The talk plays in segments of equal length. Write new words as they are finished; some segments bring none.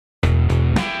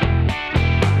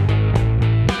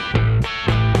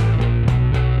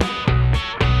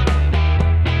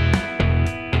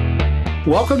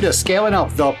Welcome to Scaling Up,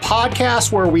 the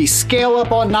podcast where we scale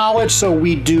up on knowledge so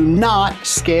we do not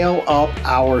scale up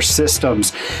our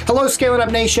systems. Hello, Scaling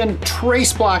Up Nation.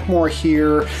 Trace Blackmore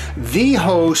here, the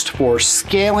host for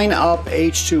Scaling Up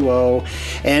H2O.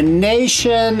 And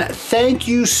Nation, thank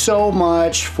you so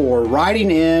much for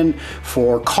writing in,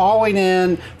 for calling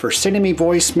in, for sending me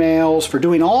voicemails, for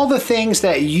doing all the things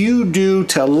that you do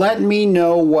to let me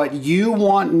know what you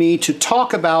want me to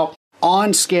talk about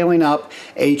on Scaling Up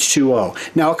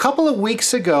H2O. Now, a couple of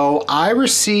weeks ago, I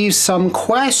received some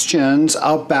questions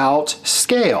about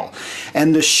scale,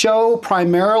 and the show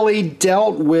primarily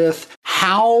dealt with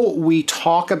how we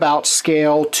talk about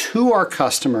scale to our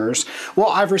customers. Well,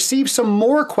 I've received some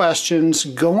more questions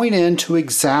going into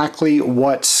exactly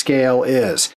what scale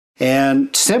is.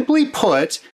 And simply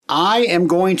put, I am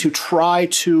going to try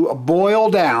to boil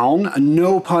down,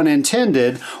 no pun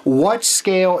intended, what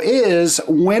scale is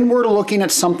when we're looking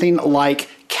at something like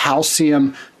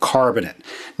calcium carbonate.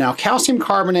 Now, calcium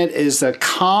carbonate is a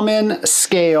common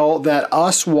scale that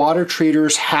us water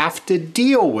treaters have to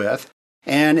deal with.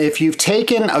 And if you've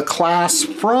taken a class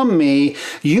from me,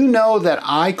 you know that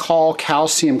I call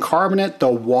calcium carbonate the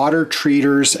water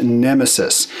treater's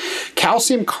nemesis.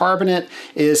 Calcium carbonate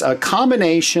is a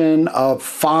combination of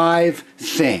 5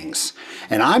 things.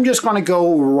 And I'm just going to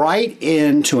go right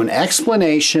into an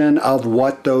explanation of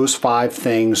what those 5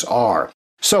 things are.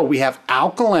 So we have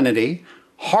alkalinity,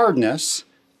 hardness,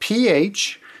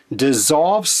 pH,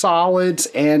 dissolved solids,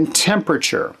 and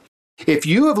temperature. If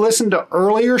you have listened to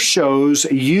earlier shows,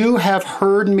 you have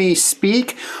heard me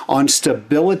speak on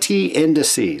stability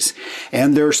indices,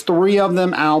 and there's 3 of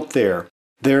them out there.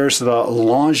 There's the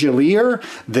Langelier,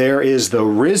 there is the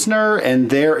Risner, and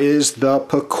there is the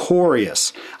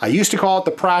Pecorius. I used to call it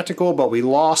the practical, but we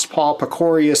lost Paul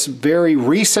Pecorius very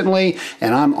recently,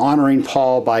 and I'm honoring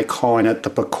Paul by calling it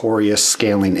the Pecorius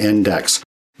Scaling Index.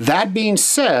 That being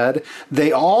said,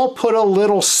 they all put a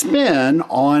little spin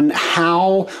on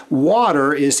how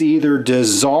water is either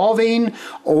dissolving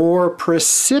or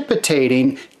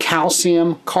precipitating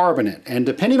calcium carbonate. And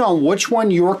depending on which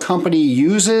one your company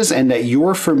uses and that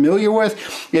you're familiar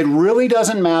with, it really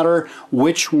doesn't matter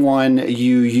which one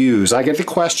you use. I get the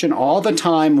question all the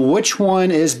time, which one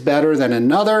is better than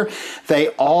another? They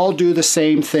all do the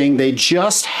same thing. They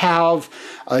just have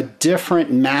a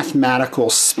different mathematical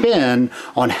spin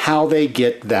on how they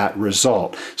get that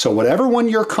result. So whatever one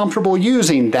you're comfortable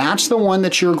using, that's the one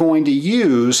that you're going to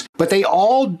use, but they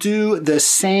all do the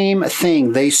same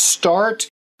thing. They start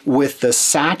with the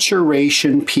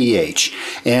saturation pH,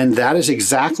 and that is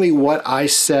exactly what I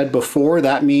said before.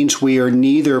 That means we are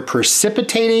neither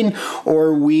precipitating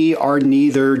or we are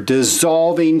neither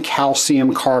dissolving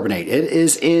calcium carbonate. It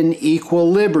is in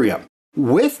equilibrium.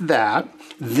 With that,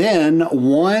 then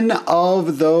one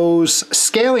of those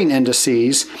scaling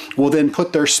indices will then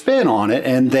put their spin on it,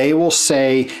 and they will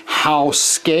say how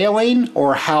scaling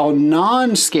or how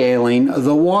non-scaling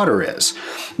the water is.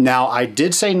 Now, I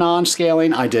did say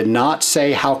non-scaling. I did not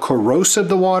say how corrosive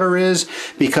the water is,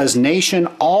 because Nation,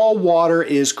 all water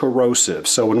is corrosive.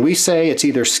 So when we say it's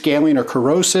either scaling or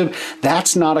corrosive,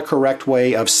 that's not a correct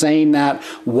way of saying that.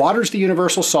 Water's the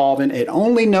universal solvent. It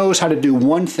only knows how to do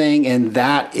one thing, and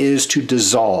that is to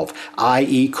dissolve,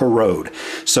 i.e. corrode.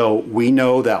 So we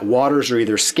know that waters are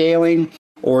either scaling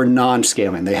or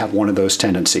non-scaling. They have one of those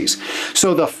tendencies.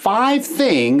 So the 5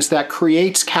 things that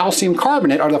creates calcium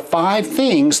carbonate are the 5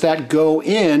 things that go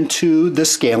into the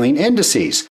scaling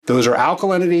indices. Those are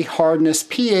alkalinity, hardness,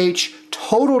 pH,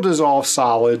 total dissolved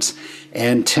solids,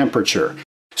 and temperature.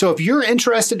 So if you're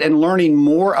interested in learning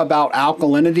more about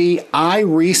alkalinity, I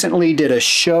recently did a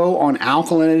show on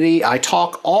alkalinity. I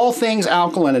talk all things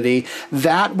alkalinity.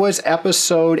 That was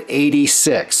episode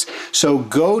 86. So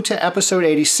go to episode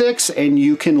 86 and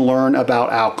you can learn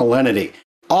about alkalinity.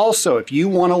 Also, if you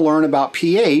want to learn about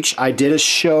pH, I did a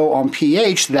show on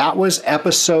pH. That was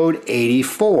episode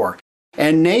 84.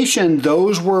 And Nation,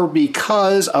 those were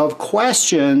because of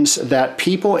questions that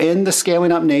people in the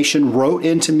Scaling Up Nation wrote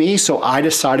into me, so I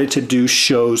decided to do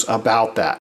shows about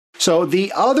that. So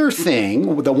the other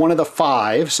thing, one of the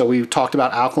 5, so we talked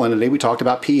about alkalinity, we talked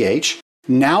about pH.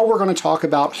 Now we're going to talk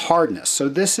about hardness. So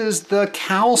this is the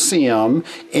calcium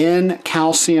in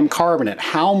calcium carbonate.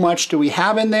 How much do we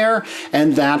have in there?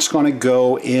 And that's going to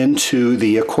go into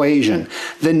the equation.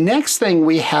 The next thing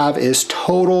we have is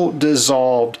total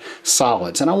dissolved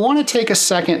solids. And I want to take a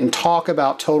second and talk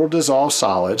about total dissolved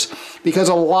solids because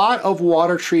a lot of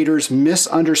water treaters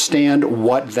misunderstand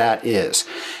what that is.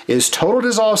 Is total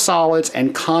dissolved solids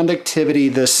and conductivity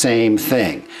the same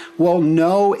thing? Well,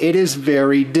 no, it is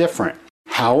very different.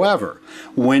 However,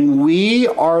 when we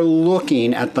are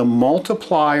looking at the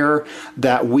multiplier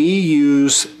that we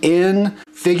use in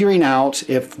figuring out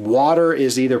if water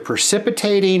is either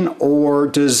precipitating or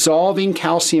dissolving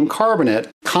calcium carbonate,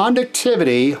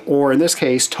 conductivity, or in this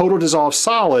case, total dissolved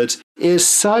solids, is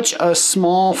such a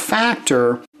small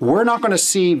factor, we're not going to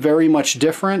see very much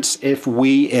difference if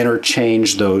we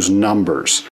interchange those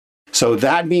numbers. So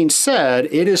that being said,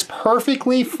 it is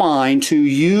perfectly fine to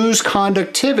use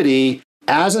conductivity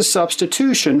as a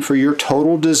substitution for your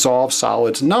total dissolved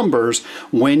solids numbers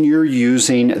when you're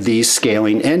using these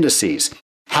scaling indices.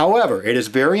 However, it is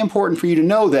very important for you to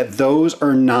know that those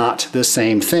are not the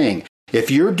same thing. If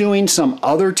you're doing some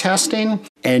other testing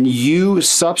and you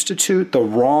substitute the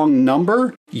wrong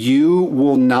number, you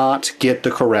will not get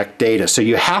the correct data. So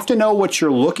you have to know what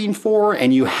you're looking for,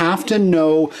 and you have to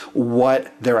know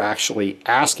what they're actually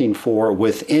asking for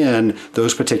within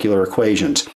those particular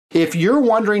equations. If you're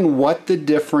wondering what the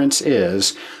difference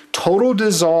is, total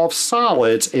dissolved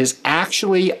solids is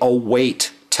actually a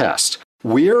weight test.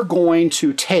 We're going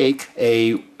to take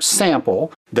a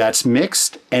sample that's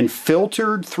mixed and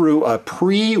filtered through a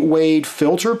pre-weighed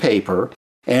filter paper,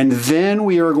 and then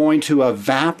we are going to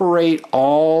evaporate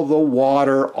all the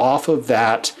water off of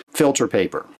that filter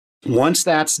paper. Once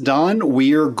that's done,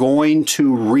 we are going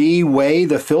to re-weigh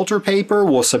the filter paper.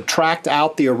 We'll subtract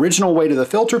out the original weight of the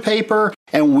filter paper,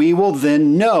 and we will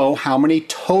then know how many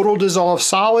total dissolved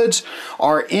solids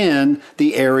are in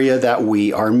the area that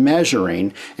we are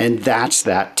measuring, and that's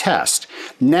that test.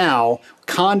 Now,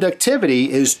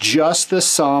 conductivity is just the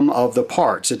sum of the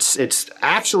parts. It's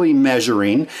actually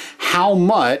measuring how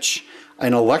much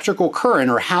an electrical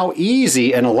current, or how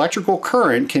easy an electrical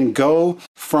current can go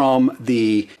from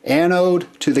the anode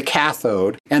to the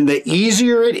cathode. And the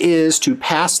easier it is to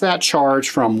pass that charge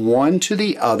from one to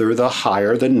the other, the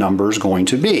higher the number is going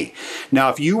to be. Now,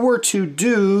 if you were to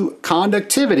do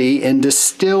conductivity in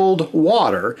distilled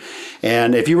water,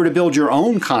 and if you were to build your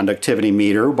own conductivity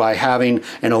meter by having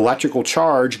an electrical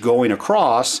charge going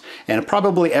across, and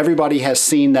probably everybody has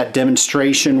seen that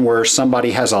demonstration where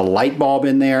somebody has a light bulb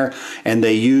in there and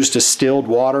they use distilled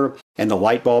water and the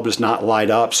light bulb does not light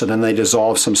up, so then they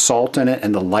dissolve some salt in it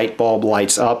and the light bulb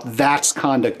lights up. That's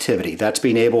conductivity. That's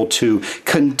being able to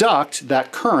conduct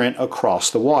that current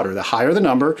across the water. The higher the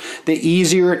number, the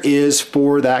easier it is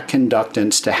for that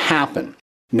conductance to happen.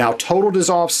 Now, total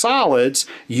dissolved solids,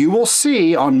 you will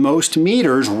see on most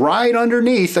meters right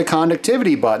underneath the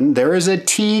conductivity button, there is a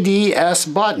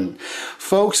TDS button.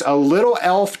 Folks, a little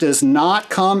elf does not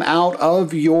come out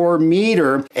of your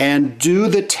meter and do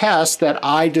the test that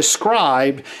I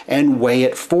described and weigh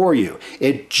it for you.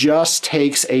 It just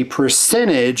takes a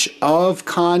percentage of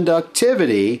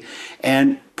conductivity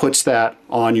and puts that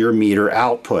on your meter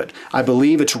output. I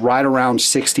believe it's right around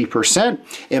 60%.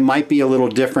 It might be a little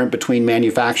different between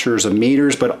manufacturers of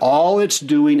meters, but all it's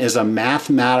doing is a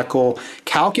mathematical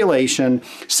calculation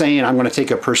saying I'm going to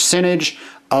take a percentage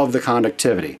of the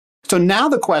conductivity. So now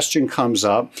the question comes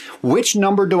up, which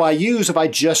number do I use if I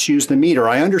just use the meter?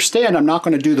 I understand I'm not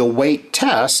going to do the weight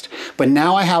test, but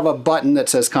now I have a button that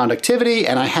says conductivity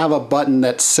and I have a button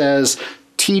that says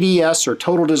TDS, or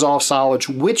total dissolved solids.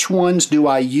 Which ones do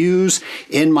I use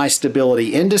in my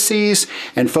stability indices?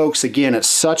 And folks, again, it's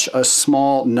such a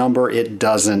small number, it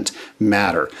doesn't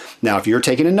matter. Now, if you're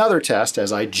taking another test,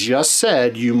 as I just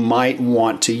said, you might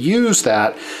want to use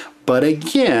that. But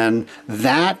again,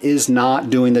 that is not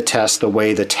doing the test the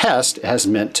way the test has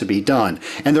meant to be done.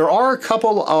 And there are a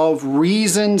couple of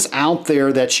reasons out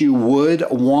there that you would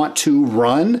want to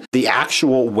run the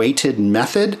actual weighted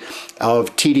method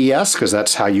of TDS, because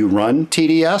that's how you run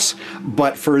TDS.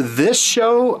 But for this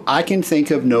show, I can think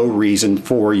of no reason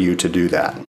for you to do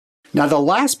that. Now, the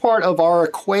last part of our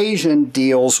equation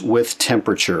deals with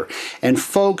temperature. And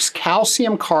folks,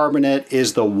 calcium carbonate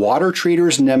is the water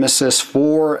treater's nemesis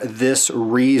for this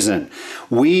reason.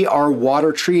 We are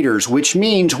water treaters, which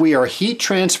means we are heat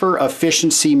transfer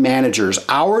efficiency managers.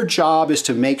 Our job is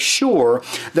to make sure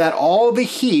that all the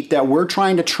heat that we're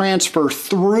trying to transfer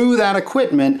through that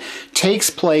equipment takes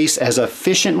place as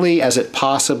efficiently as it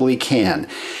possibly can.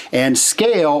 And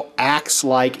scale acts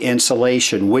like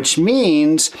insulation, which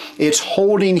means it's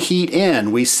holding heat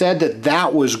in. We said that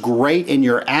that was great in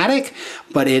your attic,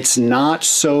 but it's not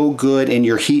so good in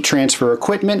your heat transfer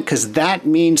equipment, because that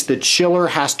means the chiller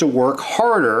has to work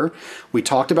harder. We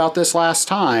talked about this last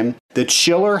time. The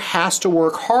chiller has to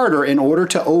work harder in order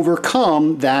to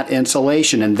overcome that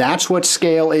insulation, and that's what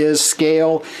scale is.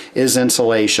 Scale is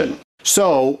insulation.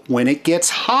 So when it gets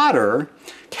hotter,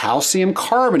 calcium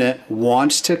carbonate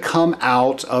wants to come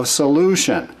out of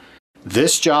solution.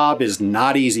 This job is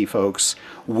not easy, folks.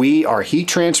 We are heat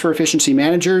transfer efficiency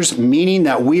managers, meaning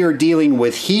that we are dealing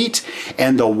with heat,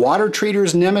 and the water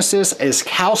treater's nemesis is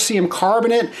calcium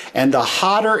carbonate, and the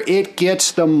hotter it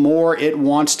gets, the more it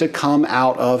wants to come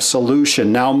out of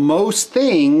solution. Now, most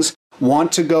things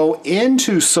want to go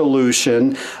into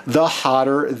solution the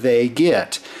hotter they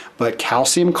get, but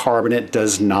calcium carbonate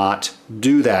does not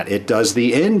do that. It does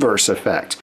the inverse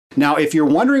effect. Now, if you're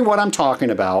wondering what I'm talking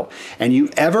about, and you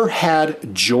ever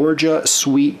had Georgia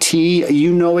sweet tea,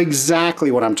 you know exactly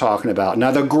what I'm talking about.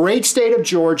 Now, the great state of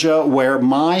Georgia, where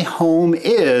my home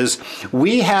is,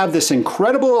 we have this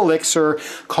incredible elixir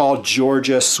called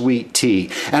Georgia sweet tea.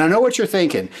 And I know what you're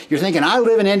thinking. You're thinking, I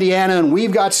live in Indiana and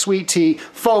we've got sweet tea.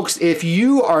 Folks, if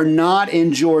you are not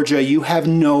in Georgia, you have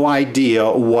no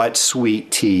idea what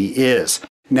sweet tea is.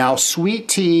 Now, sweet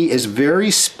tea is very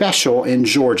special in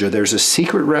Georgia. There's a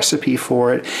secret recipe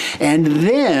for it. And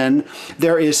then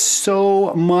there is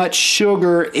so much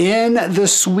sugar in the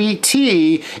sweet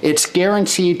tea, it's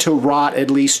guaranteed to rot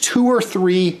at least 2 or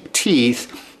 3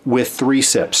 teeth with 3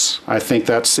 sips. I think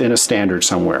that's in a standard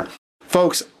somewhere.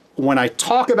 Folks, when I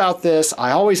talk about this,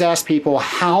 I always ask people,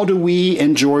 how do we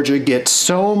in Georgia get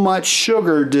so much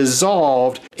sugar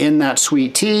dissolved in that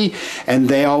sweet tea? And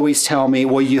they always tell me,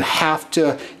 well, you have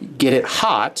to get it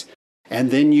hot, and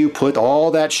then you put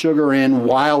all that sugar in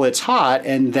while it's hot,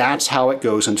 and that's how it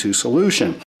goes into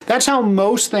solution. That's how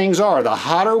most things are. The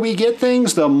hotter we get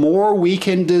things, the more we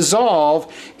can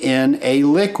dissolve in a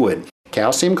liquid.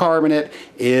 Calcium carbonate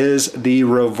is the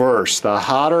reverse. The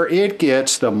hotter it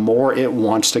gets, the more it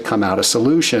wants to come out of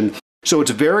solution. So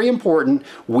it's very important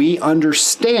we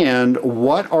understand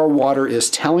what our water is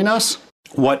telling us,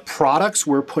 what products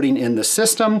we're putting in the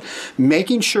system,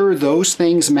 making sure those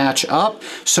things match up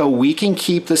so we can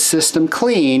keep the system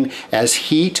clean as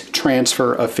heat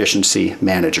transfer efficiency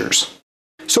managers.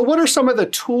 So what are some of the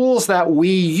tools that we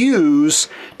use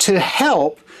to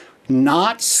help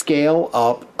not scale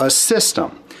up a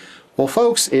system? Well,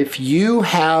 folks, if you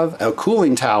have a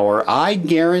cooling tower, I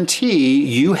guarantee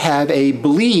you have a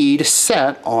bleed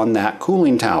set on that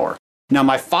cooling tower. Now,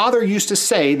 my father used to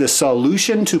say the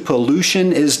solution to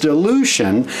pollution is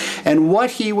dilution, and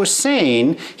what he was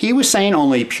saying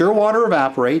only pure water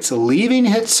evaporates, leaving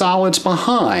its solids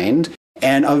behind.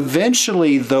 And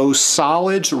eventually those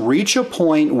solids reach a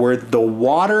point where the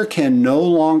water can no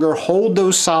longer hold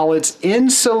those solids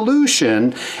in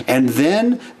solution, and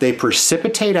then they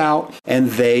precipitate out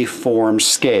and they form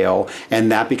scale,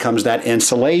 and that becomes that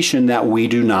insulation that we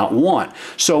do not want.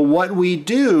 So what we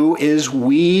do is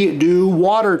we do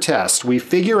water tests. We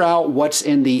figure out what's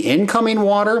in the incoming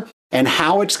water and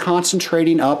how it's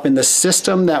concentrating up in the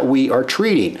system that we are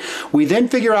treating. We then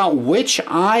figure out which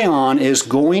ion is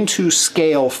going to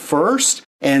scale first,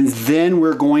 and then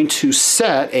we're going to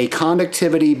set a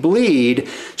conductivity bleed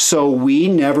so we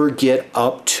never get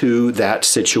up to that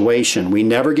situation. We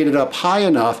never get it up high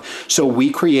enough, so we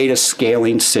create a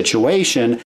scaling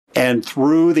situation. And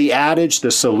through the adage,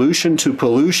 the solution to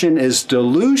pollution is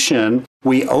dilution,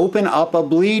 we open up a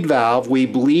bleed valve, we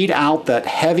bleed out that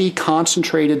heavy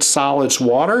concentrated solids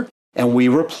water, and we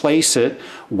replace it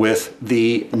with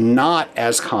the not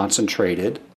as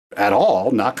concentrated at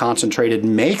all, not concentrated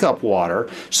makeup water,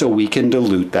 so we can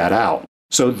dilute that out.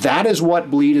 So that is what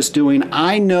bleed is doing.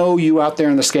 I know you out there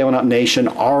in the Scaling Up Nation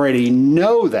already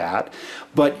know that,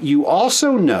 but you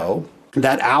also know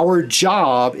that our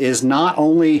job is not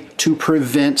only to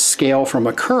prevent scale from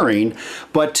occurring,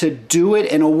 but to do it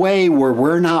in a way where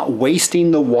we're not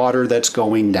wasting the water that's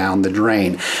going down the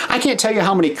drain. I can't tell you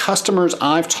how many customers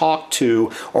I've talked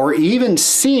to or even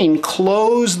seen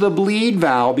close the bleed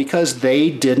valve because they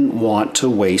didn't want to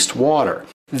waste water.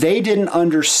 They didn't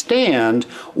understand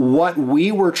what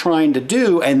we were trying to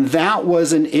do, and that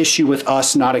was an issue with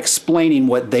us not explaining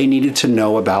what they needed to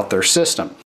know about their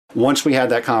system. Once we had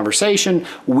that conversation,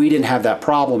 we didn't have that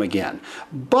problem again.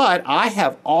 But I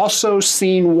have also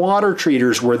seen water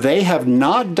treaters where they have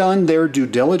not done their due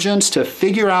diligence to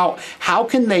figure out how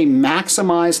can they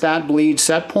maximize that bleed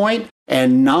set point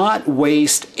and not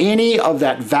waste any of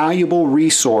that valuable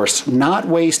resource, not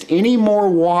waste any more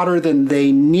water than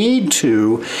they need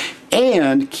to,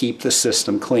 and keep the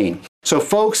system clean. So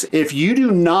folks, if you do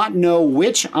not know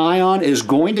which ion is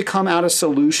going to come out of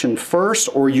solution first,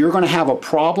 or you're going to have a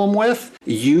problem with,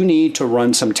 you need to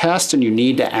run some tests and you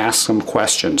need to ask some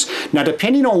questions. Now,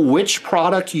 depending on which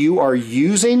product you are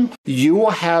using, you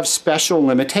will have special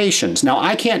limitations. Now,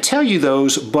 I can't tell you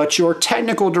those, but your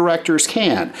technical directors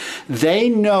can. They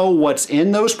know what's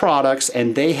in those products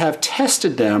and they have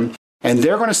tested them And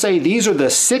they're going to say these are the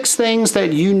 6 things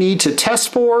that you need to test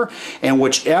for, and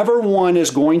whichever one is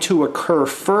going to occur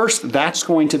first, that's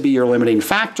going to be your limiting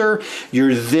factor.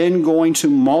 You're then going to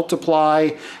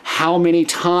multiply how many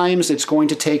times it's going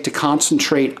to take to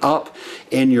concentrate up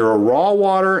in your raw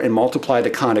water and multiply the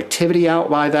conductivity out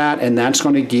by that, and that's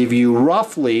going to give you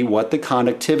roughly what the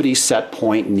conductivity set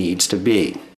point needs to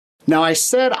be. Now, I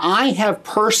said I have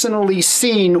personally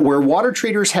seen where water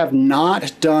treaters have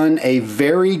not done a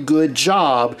very good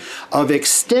job of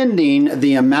extending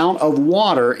the amount of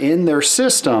water in their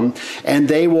system, and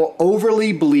they will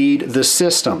overly bleed the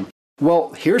system.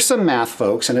 Well, here's some math,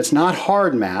 folks, and it's not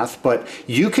hard math, but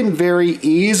you can very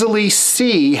easily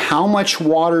see how much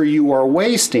water you are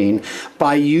wasting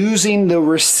by using the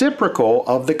reciprocal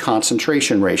of the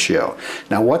concentration ratio.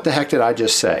 Now, what the heck did I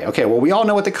just say? Okay, well, we all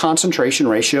know what the concentration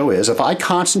ratio is. If I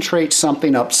concentrate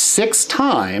something up 6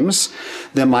 times,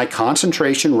 then my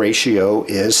concentration ratio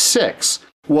is 6.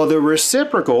 Well, the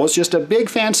reciprocal is just a big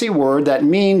fancy word that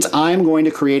means I'm going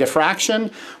to create a fraction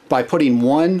by putting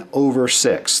 1 over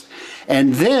 6.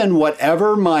 And then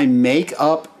whatever my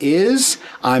makeup is,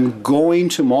 I'm going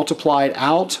to multiply it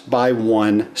out by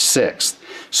 1/6.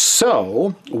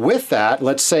 So with that,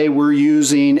 let's say we're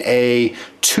using a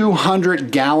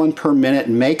 200 gallon per minute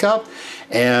makeup,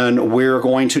 and we're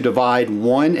going to divide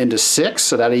 1 into 6,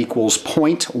 so that equals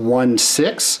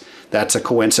 0.16. That's a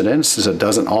coincidence, as it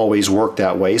doesn't always work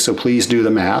that way, so please do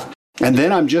the math. And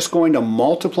then I'm just going to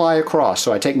multiply across.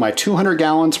 So I take my 200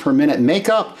 gallons per minute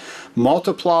makeup,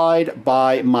 multiplied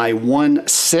by my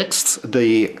 1/6,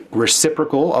 the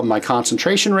reciprocal of my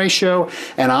concentration ratio,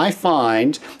 and I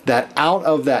find that out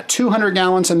of that 200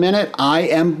 gallons a minute, I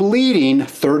am bleeding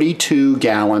 32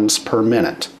 gallons per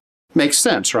minute. Makes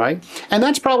sense, right? And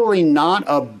that's probably not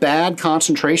a bad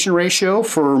concentration ratio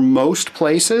for most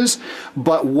places,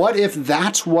 but what if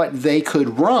that's what they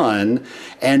could run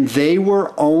and they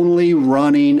were only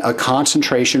running a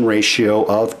concentration ratio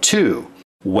of 2?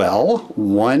 Well,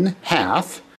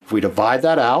 1/2, if we divide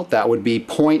that out, that would be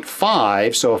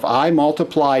 0.5. So if I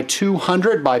multiply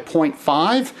 200 by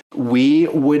 0.5, we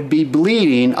would be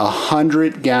bleeding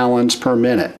 100 gallons per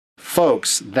minute.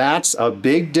 Folks, that's a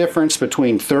big difference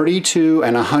between 32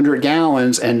 and 100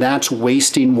 gallons, and that's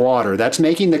wasting water. That's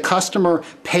making the customer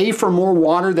pay for more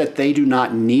water that they do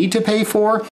not need to pay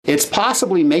for. It's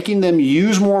possibly making them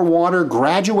use more water,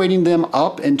 graduating them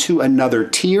up into another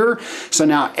tier. So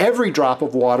now every drop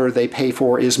of water they pay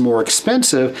for is more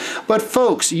expensive. But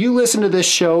folks, you listen to this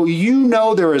show, you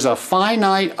know there is a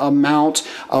finite amount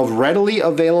of readily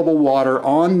available water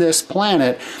on this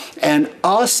planet. And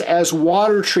us as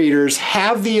water treaters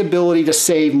have the ability to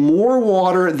save more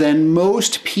water than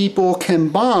most people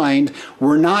combined.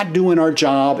 We're not doing our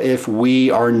job if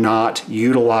we are not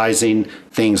utilizing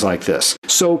things like this.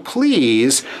 So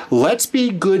please, let's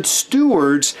be good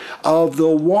stewards of the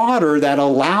water that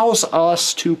allows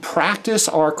us to practice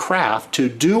our craft, to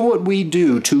do what we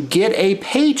do, to get a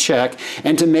paycheck,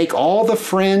 and to make all the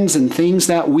friends and things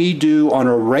that we do on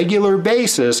a regular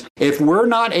basis. If we're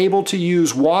not able to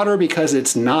use water because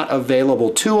it's not available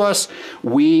to us,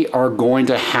 we are going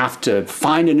to have to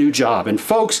find a new job. And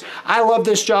folks, I love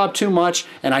this job too much,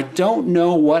 and I don't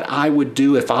know what I would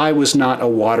do if I was not a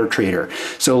water treater.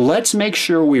 So let's make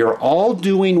sure we are all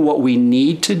doing what we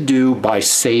need to do by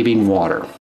saving water.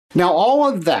 Now, all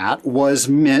of that was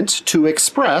meant to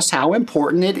express how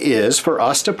important it is for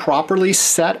us to properly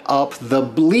set up the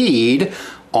bleed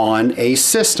on a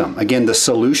system. Again, the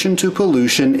solution to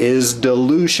pollution is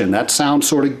dilution. That sounds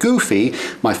sort of goofy.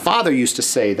 My father used to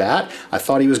say that. I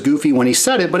thought he was goofy when he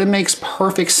said it, but it makes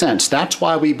perfect sense. That's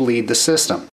why we bleed the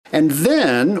system. And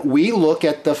then we look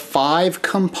at the 5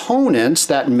 components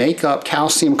that make up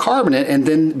calcium carbonate, and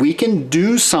then we can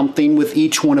do something with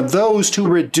each one of those to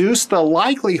reduce the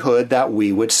likelihood that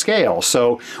we would scale.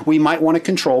 So we might want to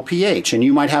control pH, and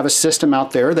you might have a system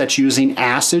out there that's using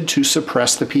acid to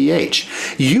suppress the pH.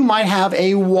 You might have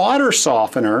a water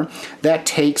softener that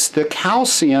takes the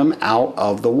calcium out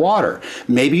of the water.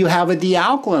 Maybe you have a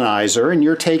dealkalinizer and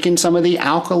you're taking some of the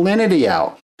alkalinity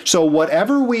out. So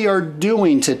whatever we are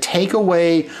doing to take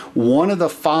away one of the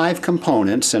 5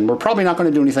 components, and we're probably not going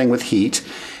to do anything with heat,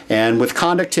 and with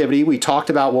conductivity, we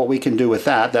talked about what we can do with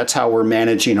that. That's how we're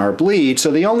managing our bleed. So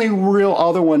the only real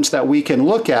other ones that we can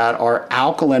look at are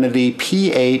alkalinity,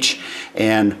 pH,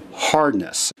 and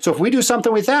hardness. So if we do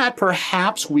something with that,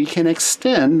 perhaps we can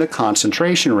extend the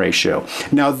concentration ratio.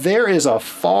 Now, there is a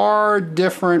far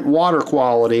different water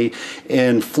quality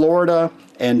in Florida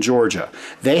and Georgia.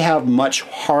 They have much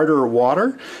harder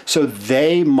water, so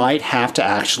they might have to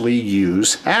actually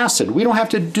use acid. We don't have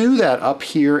to do that up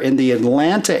here in the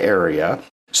Atlanta area.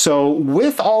 So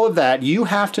with all of that, you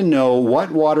have to know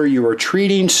what water you are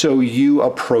treating so you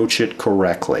approach it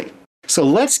correctly. So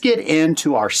let's get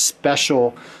into our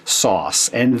special sauce,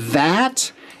 and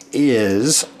that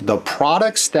is the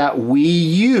products that we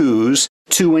use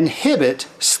to inhibit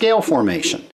scale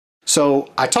formation. So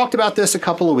I talked about this a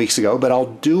couple of weeks ago, but I'll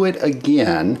do it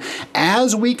again.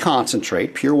 As we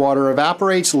concentrate, pure water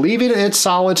evaporates, leaving its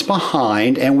solids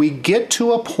behind, and we get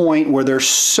to a point where there's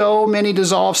so many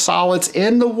dissolved solids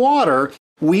in the water,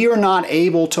 we are not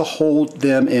able to hold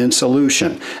them in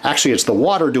solution. Actually, it's the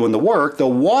water doing the work. The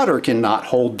water cannot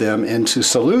hold them into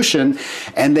solution,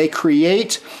 and they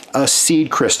create a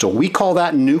seed crystal. We call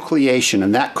that nucleation,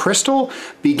 and that crystal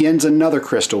begins another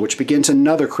crystal, which begins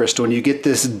another crystal, and you get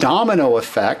this domino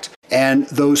effect, and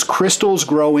those crystals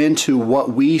grow into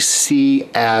what we see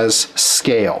as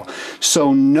scale.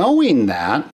 So knowing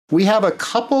that, we have a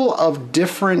couple of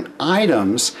different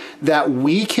items that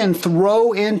we can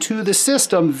throw into the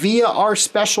system via our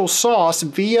special sauce,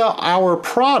 via our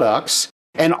products,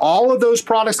 and all of those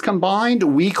products combined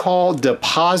we call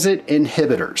deposit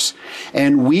inhibitors.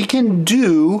 And we can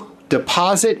do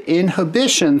deposit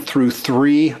inhibition through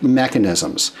three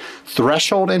mechanisms: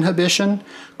 threshold inhibition,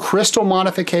 crystal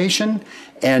modification,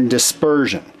 and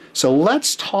dispersion. So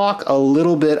let's talk a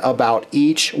little bit about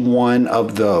each one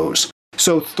of those.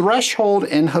 So threshold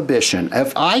inhibition,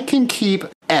 if I can keep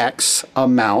X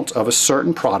amount of a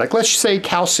certain product, let's say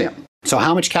calcium. So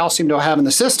how much calcium do I have in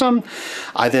the system?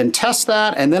 I then test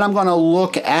that, and then I'm going to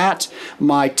look at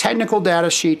my technical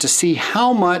data sheet to see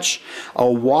how much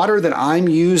water that I'm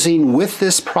using with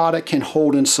this product can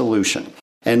hold in solution.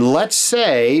 And let's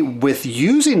say with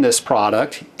using this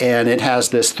product, and it has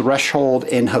this threshold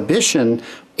inhibition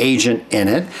agent in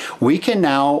it, we can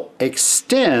now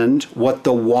extend what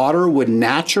the water would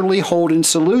naturally hold in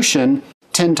solution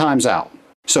 10 times out.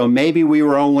 So maybe we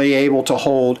were only able to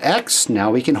hold X,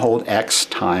 now we can hold X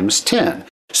times 10.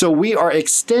 So we are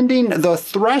extending the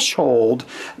threshold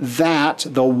that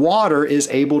the water is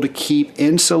able to keep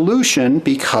in solution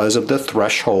because of the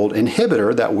threshold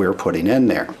inhibitor that we're putting in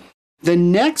there. The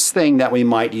next thing that we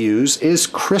might use is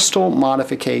crystal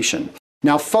modification.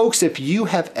 Now, folks, if you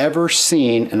have ever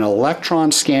seen an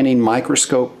electron scanning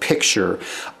microscope picture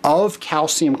of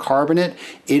calcium carbonate,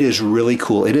 it is really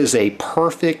cool. It is a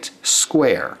perfect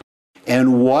square.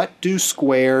 And what do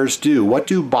squares do? What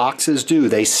do boxes do?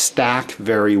 They stack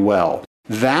very well.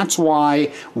 That's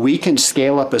why we can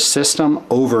scale up a system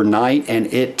overnight,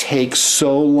 and it takes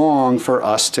so long for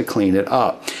us to clean it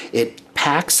up. It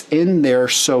packs in there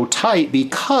so tight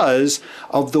because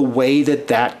of the way that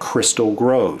that crystal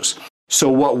grows. So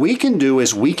what we can do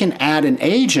is we can add an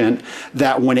agent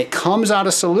that when it comes out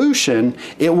of solution,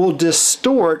 it will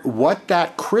distort what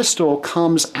that crystal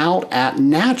comes out at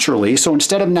naturally. So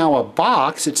instead of now a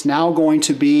box, it's now going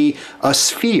to be a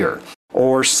sphere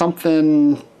or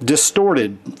something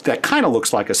distorted that kind of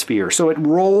looks like a sphere. So it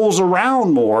rolls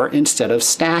around more instead of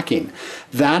stacking.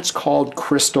 That's called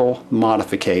crystal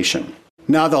modification.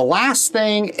 Now, the last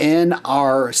thing in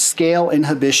our scale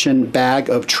inhibition bag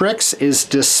of tricks is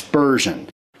dispersion.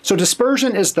 So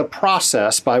dispersion is the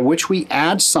process by which we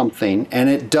add something and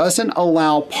it doesn't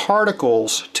allow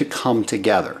particles to come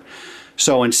together.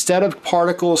 So instead of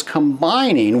particles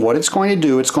combining, what it's going to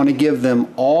do, it's going to give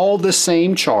them all the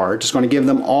same charge. It's going to give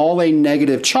them all a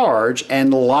negative charge,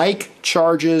 and like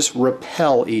charges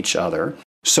repel each other.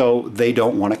 So they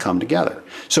don't want to come together.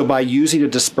 So by using a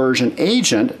dispersion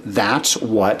agent, that's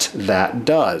what that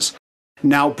does.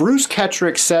 Now, Bruce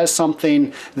Ketrick says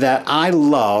something that I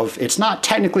love. It's not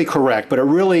technically correct, but it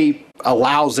really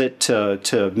allows it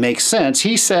to make sense.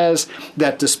 He says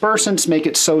that dispersants make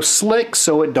it so slick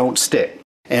so it don't stick.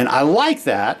 And I like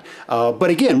that. But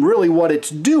again, really what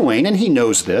it's doing, and he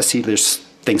knows this, he just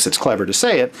thinks it's clever to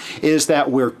say it, is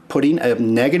that we're putting a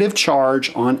negative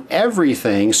charge on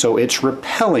everything so it's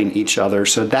repelling each other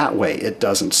so that way it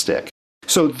doesn't stick.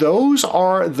 So those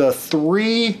are the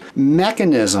three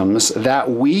mechanisms that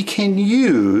we can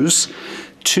use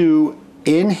to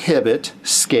inhibit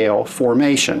scale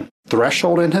formation: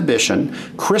 threshold inhibition,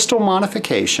 crystal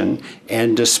modification,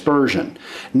 and dispersion.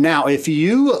 Now, if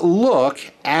you look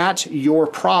at your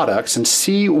products and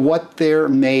see what they're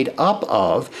made up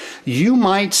of, you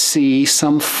might see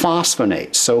some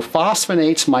phosphonates. So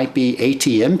phosphonates might be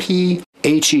ATMP,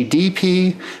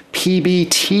 HEDP,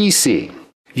 PBTC.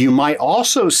 You might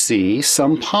also see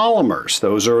some polymers.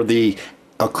 Those are the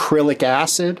acrylic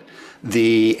acid,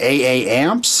 the AA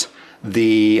amps,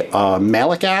 the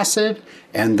malic acid,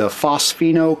 and the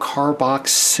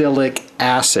phosphinocarboxylic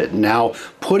acid. Now,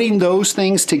 putting those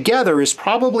things together is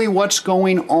probably what's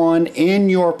going on in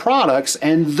your products,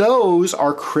 and those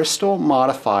are crystal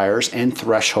modifiers and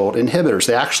threshold inhibitors.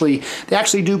 They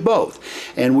actually do both.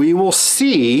 And we will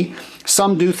see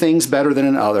some do things better than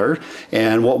another,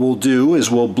 and what we'll do is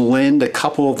we'll blend a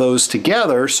couple of those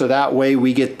together so that way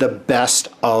we get the best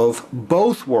of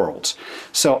both worlds.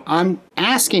 So I'm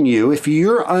asking you, if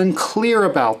you're unclear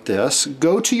about this,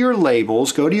 go to your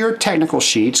labels, go to your technical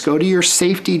sheets, go to your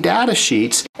safety data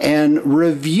sheets, and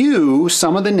review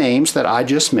some of the names that I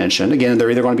just mentioned. Again, they're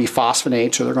either going to be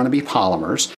phosphonates or they're going to be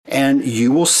polymers, and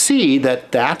you will see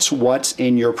that that's what's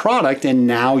in your product, and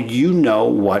now you know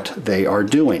what they are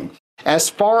doing.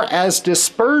 As far as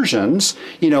dispersions,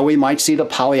 we might see the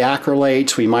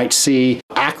polyacrylates, we might see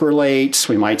acrylates,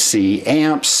 we might see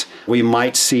amps, we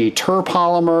might see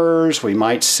terpolymers, we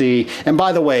might see, and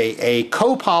by the way, a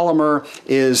copolymer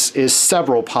is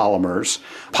several polymers.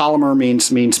 Polymer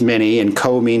means many, and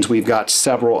co means we've got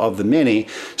several of the many.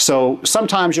 So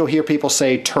sometimes you'll hear people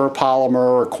say terpolymer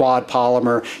or quad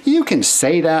polymer. You can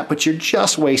say that, but you're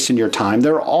just wasting your time.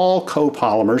 They're all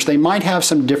copolymers. They might have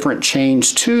some different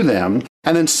chains to them.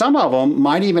 And then some of them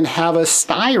might even have a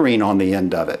styrene on the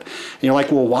end of it. And you're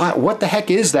like, well, what the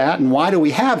heck is that, and why do we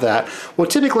have that? Well,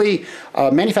 typically,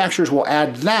 manufacturers will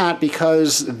add that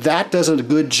because that does a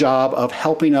good job of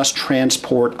helping us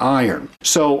transport iron.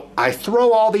 So I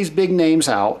throw all these big names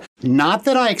out. Not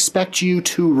that I expect you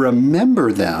to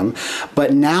remember them,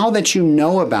 but now that you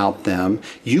know about them,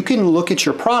 you can look at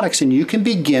your products and you can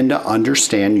begin to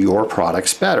understand your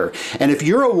products better. And if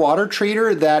you're a water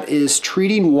treater that is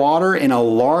treating water in a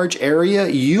large area,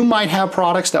 you might have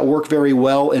products that work very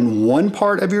well in one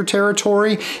part of your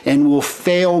territory and will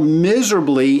fail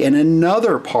miserably in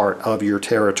another part of your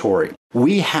territory.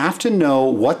 We have to know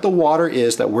what the water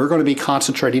is that we're going to be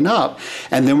concentrating up,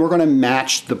 and then we're going to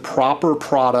match the proper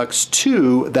products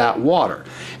to that water.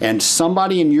 And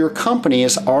somebody in your company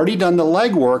has already done the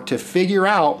legwork to figure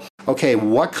out, okay,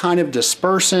 what kind of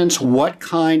dispersants, what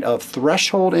kind of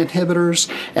threshold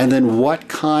inhibitors, and then what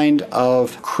kind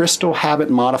of crystal habit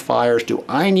modifiers do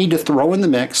I need to throw in the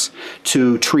mix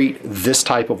to treat this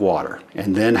type of water,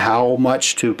 and then how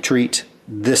much to treat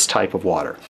this type of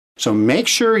water. So make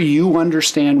sure you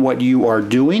understand what you are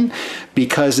doing,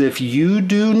 because if you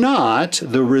do not,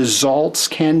 the results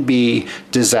can be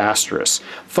disastrous.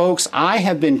 Folks, I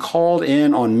have been called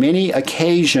in on many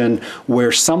occasions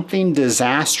where something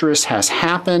disastrous has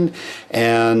happened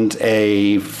and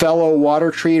a fellow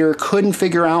water treater couldn't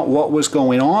figure out what was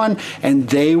going on, and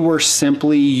they were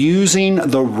simply using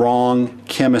the wrong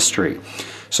chemistry.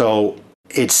 So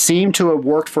it seemed to have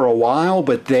worked for a while,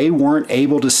 but they weren't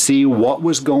able to see what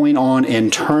was going on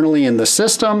internally in the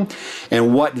system,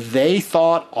 and what they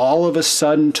thought all of a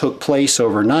sudden took place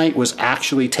overnight was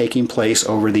actually taking place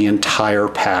over the entire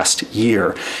past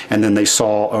year. And then they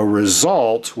saw a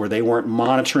result where they weren't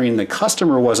monitoring, the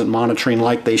customer wasn't monitoring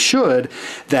like they should,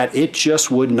 that it just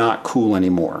would not cool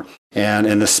anymore. And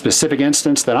in the specific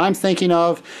instance that I'm thinking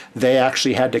of, they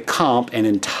actually had to comp an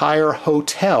entire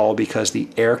hotel because the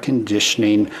air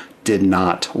conditioning did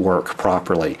not work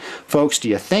properly. Folks, do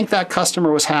you think that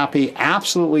customer was happy?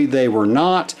 Absolutely they were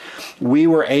not. We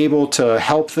were able to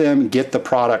help them get the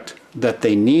product that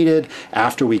they needed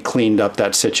after we cleaned up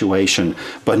that situation,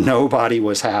 but nobody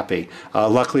was happy.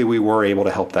 Luckily, we were able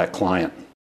to help that client.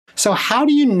 So how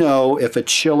do you know if a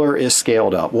chiller is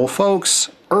scaled up? Well,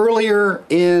 folks, earlier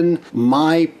in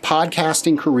my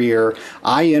podcasting career,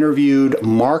 I interviewed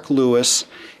Mark Lewis.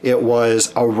 It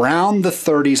was around the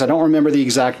 30s. I don't remember the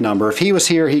exact number. If he was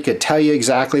here, he could tell you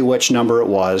exactly which number it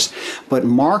was. But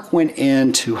Mark went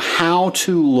into how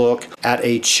to look at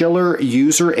a chiller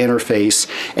user interface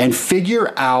and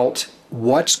figure out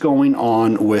what's going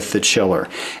on with the chiller.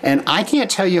 And I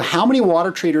can't tell you how many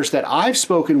water treaters that I've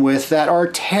spoken with that are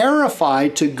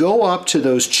terrified to go up to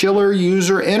those chiller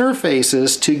user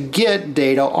interfaces to get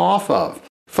data off of.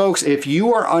 Folks, if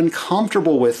you are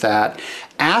uncomfortable with that,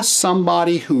 ask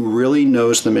somebody who really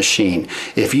knows the machine.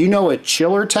 If you know a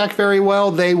chiller tech very well,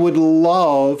 they would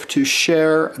love to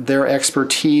share their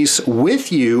expertise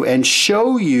with you and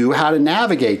show you how to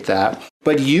navigate that.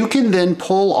 But you can then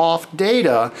pull off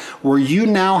data where you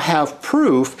now have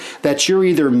proof that you're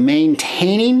either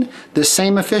maintaining the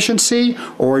same efficiency,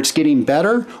 or it's getting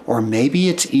better, or maybe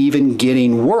it's even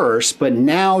getting worse, but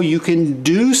now you can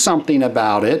do something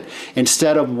about it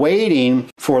instead of waiting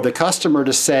for the customer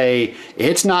to say,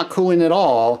 it's not cooling at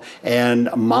all, and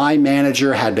my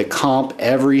manager had to comp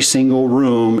every single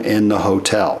room in the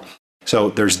hotel.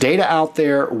 So there's data out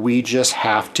there, we just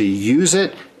have to use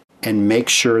it and make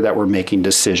sure that we're making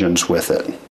decisions with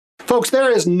it. Folks,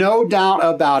 there is no doubt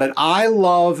about it. I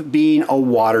love being a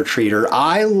water treater.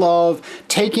 I love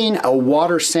taking a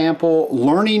water sample,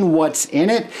 learning what's in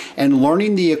it, and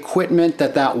learning the equipment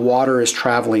that water is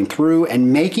traveling through,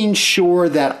 and making sure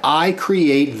that I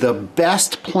create the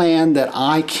best plan that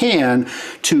I can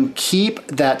to keep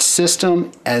that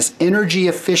system as energy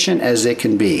efficient as it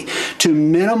can be, to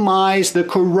minimize the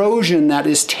corrosion that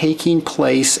is taking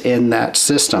place in that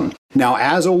system. Now,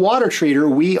 as a water treater,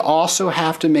 we also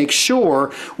have to make sure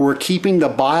we're keeping the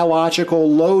biological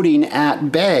loading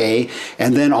at bay,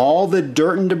 and then all the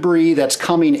dirt and debris that's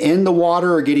coming in the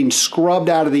water or getting scrubbed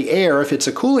out of the air. If it's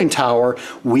a cooling tower,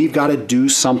 we've got to do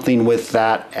something with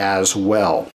that as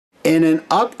well. In an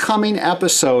upcoming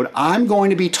episode, I'm going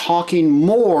to be talking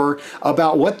more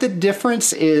about what the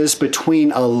difference is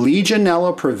between a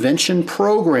Legionella prevention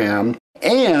program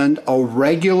and a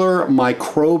regular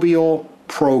microbial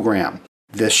program.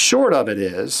 The short of it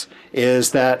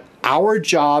is that our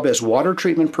job as water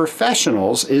treatment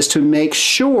professionals is to make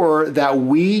sure that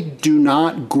we do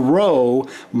not grow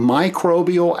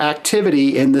microbial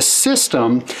activity in the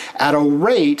system at a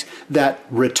rate that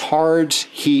retards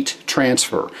heat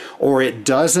transfer, or it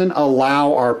doesn't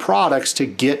allow our products to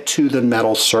get to the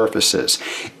metal surfaces.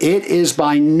 It is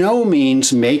by no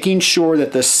means making sure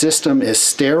that the system is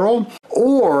sterile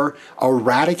or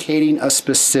eradicating a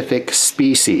specific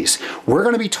species. We're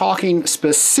going to be talking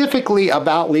specifically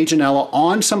about Legionella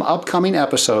on some upcoming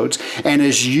episodes, and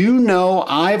as you know,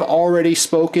 I've already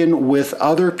spoken with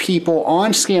other people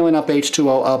on Scaling Up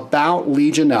H2O about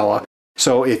Legionella.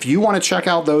 So if you want to check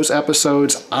out those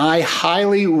episodes, I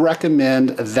highly recommend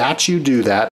that you do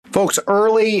that. Folks,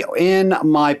 early in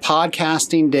my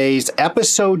podcasting days,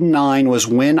 episode 9 was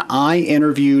when I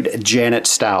interviewed Janet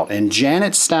Stout. And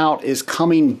Janet Stout is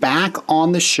coming back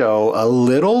on the show a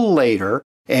little later,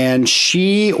 and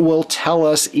she will tell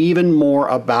us even more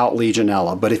about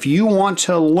Legionella. But if you want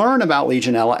to learn about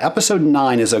Legionella, episode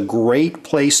 9 is a great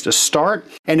place to start.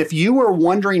 And if you are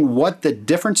wondering what the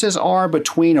differences are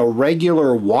between a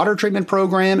regular water treatment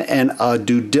program and a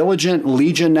due diligent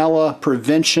Legionella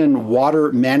prevention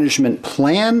water management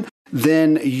plan,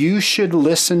 then you should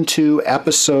listen to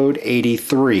episode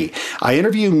 83. I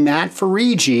interview Matt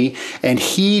Farigi, and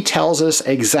he tells us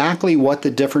exactly what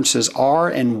the differences are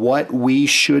and what we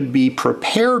should be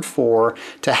prepared for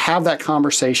to have that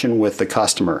conversation with the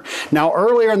customer. Now,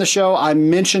 earlier in the show, I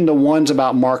mentioned the ones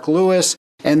about Mark Lewis,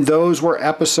 and those were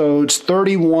episodes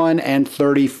 31 and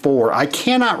 34. I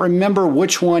cannot remember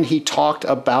which one he talked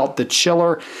about the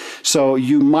chiller, so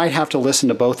you might have to listen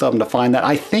to both of them to find that.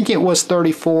 I think it was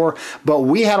 34, but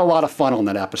we had a lot of fun on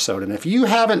that episode. And if you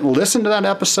haven't listened to that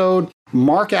episode,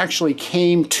 Mark actually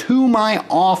came to my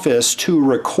office to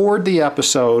record the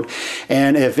episode,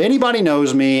 and if anybody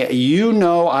knows me, you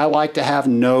know I like to have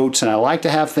notes and I like to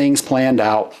have things planned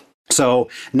out. So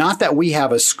not that we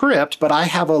have a script, but I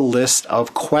have a list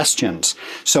of questions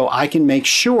so I can make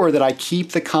sure that I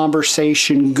keep the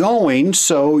conversation going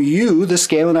so you, the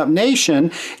Scaling Up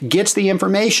Nation, gets the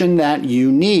information that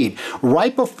you need.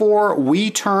 Right before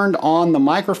we turned on the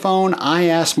microphone, I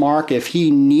asked Mark if he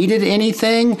needed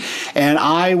anything, and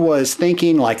I was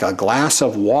thinking like a glass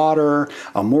of water,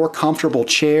 a more comfortable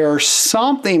chair,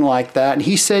 something like that. And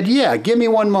he said, yeah, give me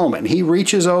one moment. He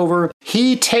reaches over,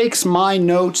 he takes my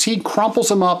notes, he crumples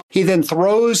them up. He then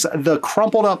throws the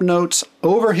crumpled up notes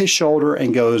over his shoulder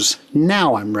and goes,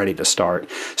 now I'm ready to start.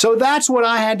 So that's what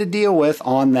I had to deal with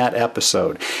on that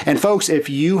episode. And folks, if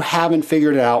you haven't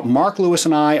figured it out, Mark Lewis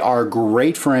and I are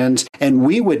great friends, and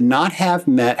we would not have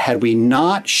met had we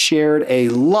not shared a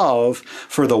love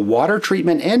for the water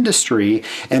treatment industry.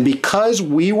 And because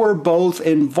we were both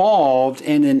involved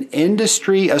in an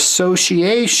industry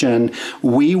association,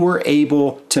 we were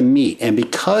able to meet. And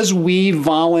because we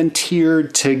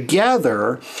volunteered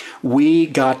together, we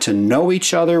got to know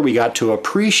each other, we got to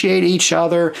appreciate each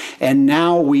other, and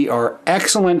now we are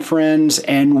excellent friends,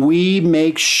 and we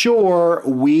make sure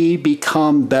we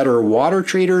become better water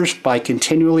treaters by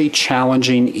continually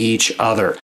challenging each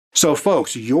other. So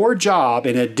folks, your job,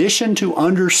 in addition to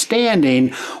understanding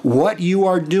what you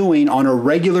are doing on a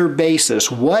regular basis,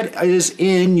 what is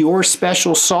in your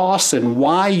special sauce and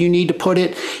why you need to put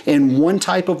it in one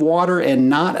type of water and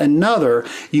not another,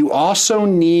 you also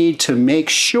need to make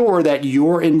sure that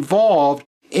you're involved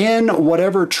in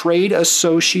whatever trade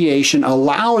association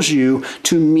allows you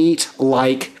to meet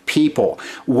like people.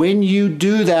 When you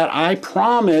do that, I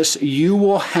promise you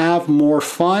will have more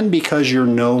fun because you're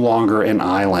no longer an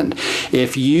island.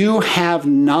 If you have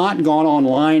not gone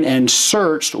online and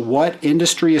searched what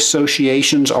industry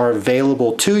associations are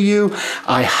available to you,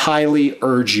 I highly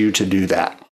urge you to do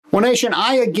that. Well, Nation,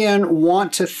 I again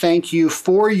want to thank you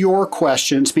for your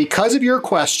questions. Because of your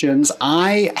questions,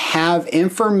 I have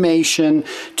information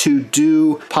to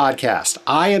do podcasts.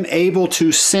 I am able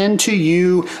to send to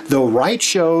you the right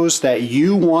shows that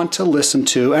you want to listen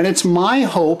to. And it's my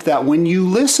hope that when you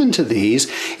listen to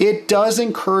these, it does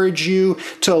encourage you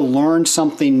to learn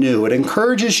something new. It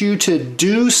encourages you to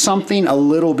do something a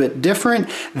little bit different,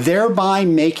 thereby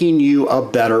making you a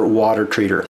better water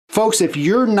treater. Folks, if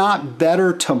you're not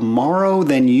better tomorrow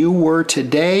than you were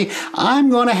today, I'm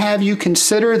going to have you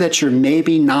consider that you're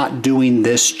maybe not doing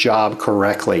this job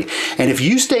correctly. And if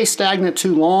you stay stagnant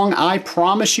too long, I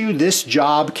promise you this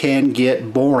job can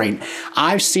get boring.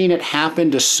 I've seen it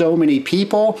happen to so many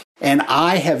people. And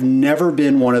I have never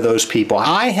been one of those people.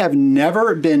 I have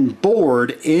never been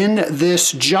bored in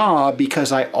this job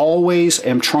because I always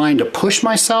am trying to push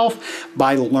myself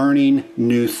by learning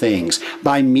new things,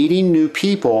 by meeting new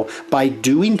people, by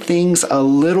doing things a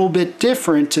little bit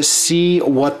different to see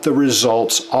what the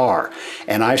results are.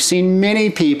 And I've seen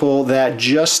many people that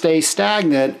just stay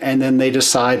stagnant and then they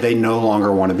decide they no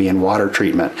longer want to be in water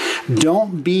treatment.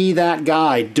 Don't be that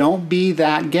guy. Don't be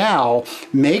that gal.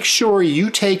 Make sure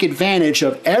you take advantage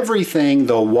of everything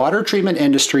the water treatment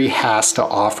industry has to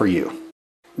offer you.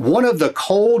 One of the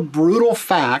cold, brutal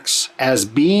facts as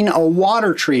being a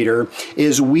water treater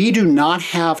is we do not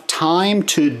have time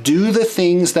to do the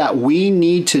things that we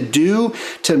need to do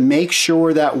to make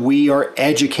sure that we are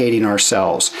educating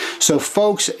ourselves. So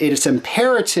folks, it is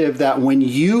imperative that when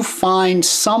you find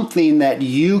something that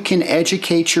you can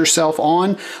educate yourself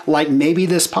on, like maybe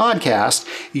this podcast,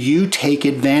 you take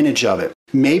advantage of it.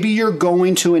 Maybe you're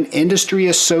going to an industry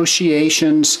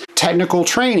association's technical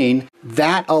training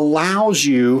that allows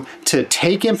you to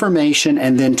take information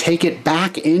and then take it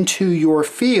back into your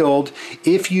field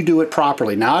if you do it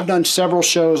properly. Now, I've done several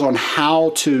shows on how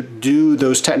to do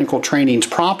those technical trainings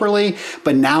properly,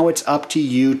 but now it's up to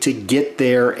you to get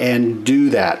there and do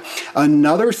that.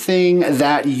 Another thing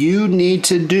that you need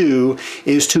to do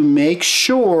is to make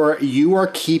sure you are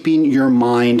keeping your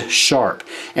mind sharp.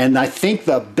 And I think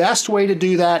the best way to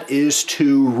do that is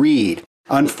to read.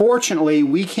 Unfortunately,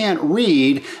 we can't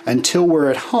read until we're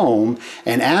at home,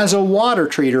 and as a water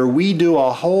treater, we do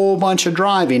a whole bunch of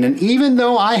driving, and even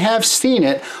though I have seen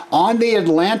it on the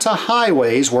Atlanta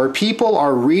highways where people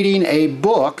are reading a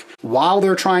book while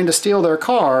they're trying to steal their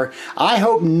car, I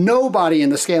hope nobody in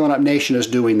the Scaling Up Nation is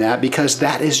doing that because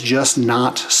that is just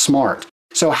not smart.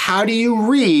 So how do you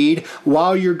read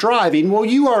while you're driving? Well,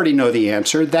 you already know the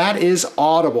answer. That is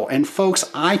Audible. And folks,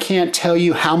 I can't tell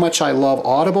you how much I love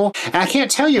Audible. And I can't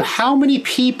tell you how many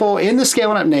people in the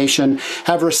Scaling Up Nation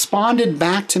have responded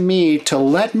back to me to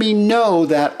let me know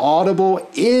that Audible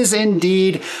is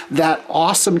indeed that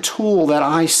awesome tool that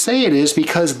I say it is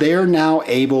because they're now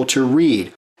able to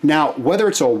read. Now, whether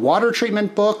it's a water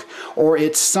treatment book or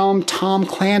it's some Tom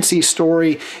Clancy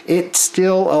story, it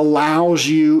still allows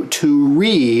you to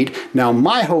read. Now,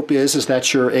 my hope is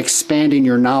that you're expanding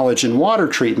your knowledge in water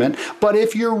treatment, but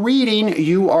if you're reading,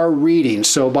 you are reading.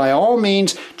 So by all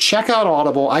means, check out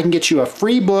Audible. I can get you a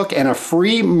free book and a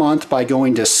free month by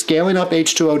going to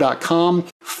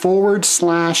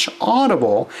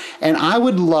scalinguph2o.com/Audible. And I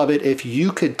would love it if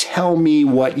you could tell me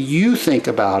what you think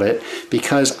about it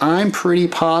because I'm pretty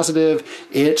positive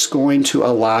it's going to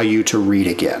allow you to read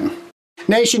again.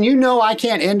 Nation, you know I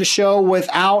can't end a show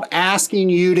without asking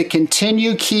you to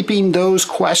continue keeping those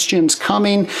questions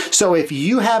coming. So if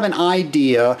you have an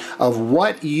idea of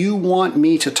what you want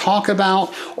me to talk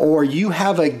about, or you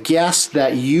have a guest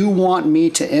that you want me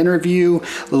to interview,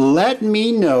 let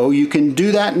me know. You can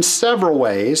do that in several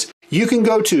ways. You can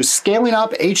go to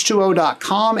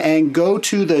scalinguph2o.com and go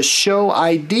to the show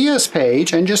ideas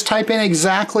page and just type in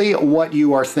exactly what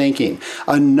you are thinking.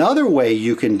 Another way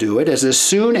you can do it is as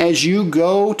soon as you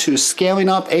go to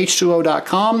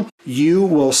scalinguph2o.com, you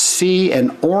will see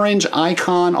an orange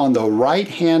icon on the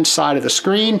right-hand side of the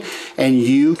screen, and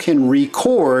you can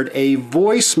record a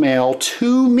voicemail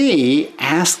to me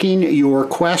asking your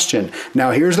question.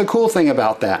 Now, here's the cool thing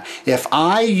about that. If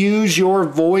I use your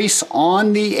voice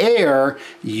on the air,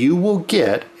 you will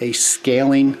get a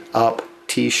Scaling Up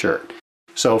t-shirt.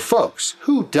 So folks,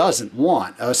 who doesn't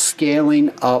want a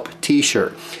Scaling Up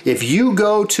t-shirt? If you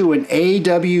go to an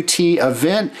AWT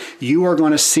event, you are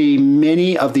going to see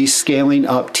many of these Scaling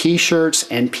Up t-shirts,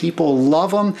 and people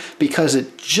love them because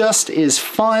it just is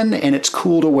fun and it's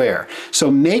cool to wear.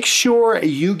 So make sure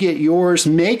you get yours.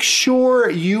 Make sure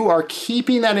you are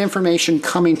keeping that information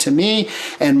coming to me.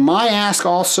 And my ask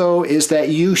also is that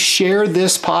you share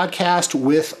this podcast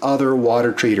with other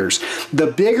water treaters. The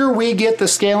bigger we get the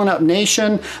Scaling Up Nation,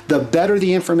 information, the better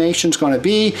the information is going to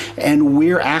be, and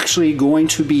we're actually going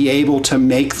to be able to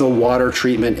make the water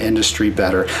treatment industry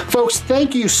better. Folks,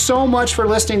 thank you so much for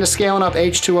listening to Scaling Up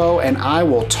H2O, and I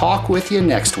will talk with you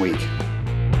next week.